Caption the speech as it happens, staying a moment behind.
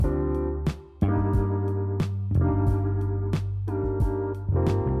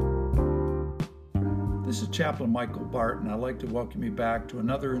Chaplain Michael Barton. I'd like to welcome you back to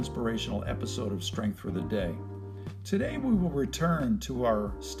another inspirational episode of Strength for the Day. Today we will return to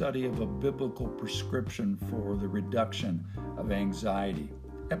our study of a biblical prescription for the reduction of anxiety,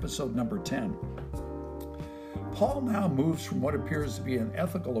 episode number 10. Paul now moves from what appears to be an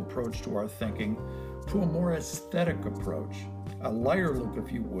ethical approach to our thinking to a more aesthetic approach, a lighter look, if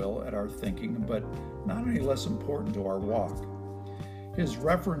you will, at our thinking, but not any less important to our walk. His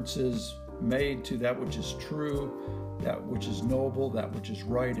references made to that which is true, that which is noble, that which is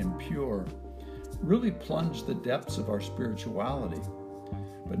right and pure, really plunge the depths of our spirituality.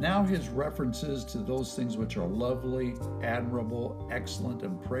 But now his references to those things which are lovely, admirable, excellent,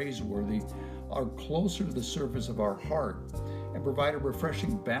 and praiseworthy are closer to the surface of our heart and provide a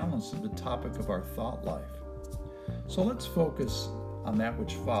refreshing balance to the topic of our thought life. So let's focus on that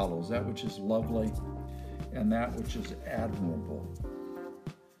which follows, that which is lovely and that which is admirable.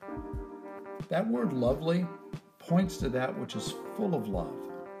 That word lovely points to that which is full of love.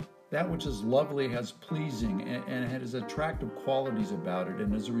 That which is lovely has pleasing and has attractive qualities about it,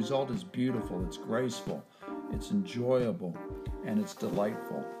 and as a result is beautiful, it's graceful, it's enjoyable, and it's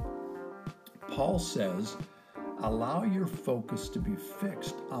delightful. Paul says, allow your focus to be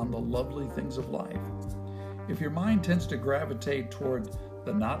fixed on the lovely things of life. If your mind tends to gravitate toward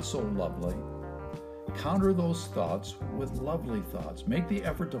the not so lovely, counter those thoughts with lovely thoughts. Make the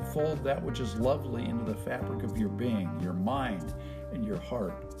effort to fold that which is lovely into the fabric of your being, your mind, and your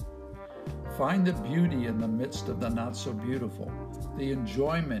heart. Find the beauty in the midst of the not so beautiful, the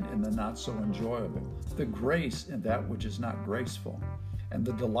enjoyment in the not so enjoyable, the grace in that which is not graceful, and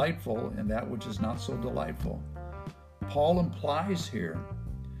the delightful in that which is not so delightful. Paul implies here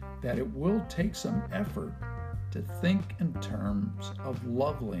that it will take some effort to think in terms of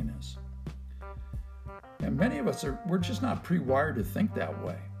loveliness. And many of us we're just not pre-wired to think that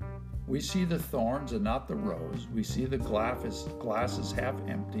way. We see the thorns and not the rose. We see the glass is half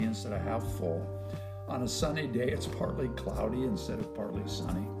empty instead of half full. On a sunny day, it's partly cloudy instead of partly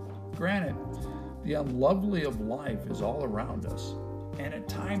sunny. Granted, the unlovely of life is all around us, and at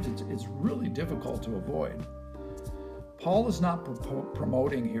times it's really difficult to avoid. Paul is not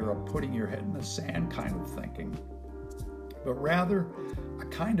promoting here a putting your head in the sand kind of thinking, but rather a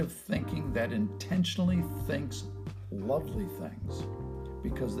kind of thinking that intentionally thinks lovely things,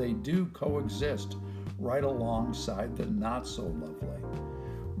 because they do coexist right alongside the not so lovely.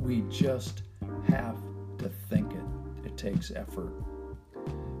 We just have to think it. It takes effort.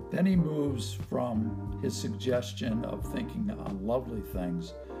 Then he moves from his suggestion of thinking on lovely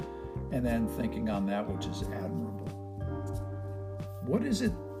things and then thinking on that which is admirable. What is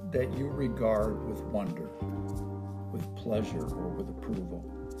it that you regard with wonder, with pleasure, or with approval?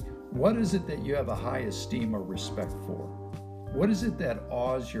 What is it that you have a high esteem or respect for? What is it that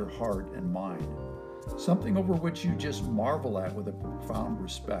awes your heart and mind? Something over which you just marvel at with a profound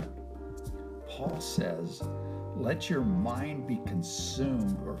respect. Paul says, let your mind be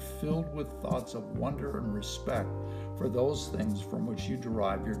consumed or filled with thoughts of wonder and respect for those things from which you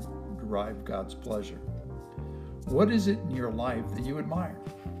derive God's pleasure. What is it in your life that you admire?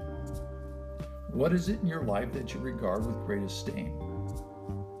 What is it in your life that you regard with great esteem?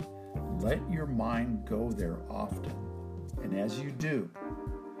 Let your mind go there often, and as you do,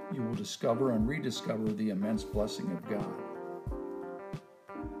 you will discover and rediscover the immense blessing of God.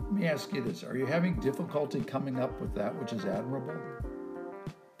 Let me ask you this, are you having difficulty coming up with that which is admirable?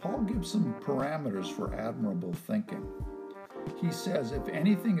 Paul gives some parameters for admirable thinking. He says, if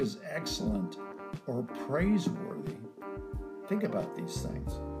anything is excellent or praiseworthy, think about these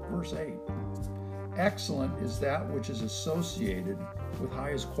things. Verse 8, excellent is that which is associated with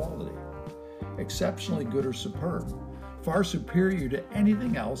highest quality, exceptionally good or superb, far superior to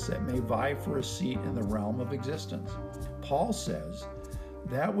anything else that may vie for a seat in the realm of existence. Paul says,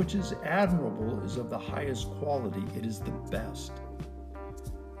 that which is admirable is of the highest quality. It is the best.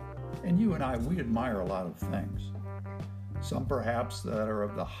 And you and I, we admire a lot of things. Some perhaps that are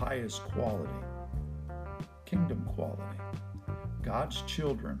of the highest quality, kingdom quality. God's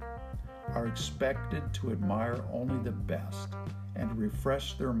children are expected to admire only the best and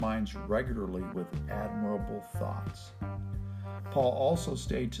refresh their minds regularly with admirable thoughts. Paul also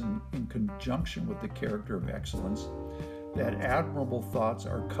states in conjunction with the character of excellence that admirable thoughts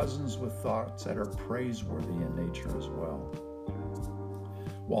are cousins with thoughts that are praiseworthy in nature as well.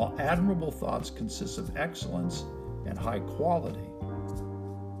 While admirable thoughts consist of excellence and high quality,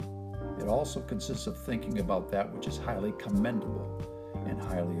 it also consists of thinking about that which is highly commendable and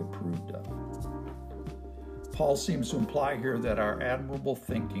highly approved of. Paul seems to imply here that our admirable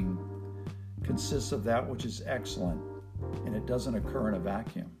thinking consists of that which is excellent, and it doesn't occur in a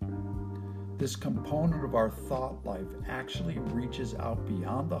vacuum. This component of our thought life actually reaches out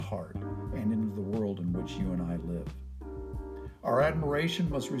beyond the heart and into the world in which you and I live. Our admiration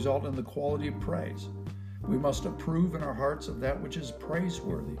must result in the quality of praise. We must approve in our hearts of that which is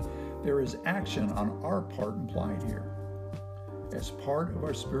praiseworthy. There is action on our part implied here. As part of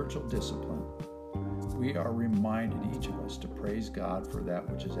our spiritual discipline, we are reminded, each of us, to praise God for that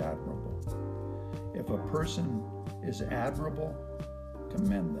which is admirable. If a person is admirable,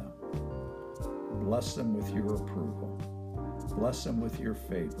 commend them. Bless them with your approval. Bless them with your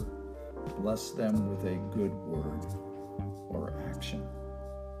favor. Bless them with a good word or action.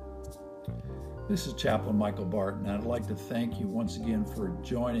 This is Chaplain Michael Barton, and I'd like to thank you once again for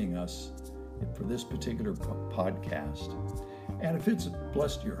joining us for this particular podcast. And if it's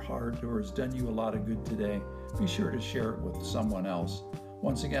blessed your heart or has done you a lot of good today, be sure to share it with someone else.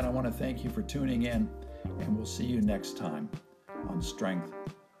 Once again, I want to thank you for tuning in, and we'll see you next time on Strength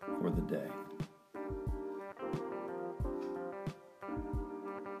for the Day.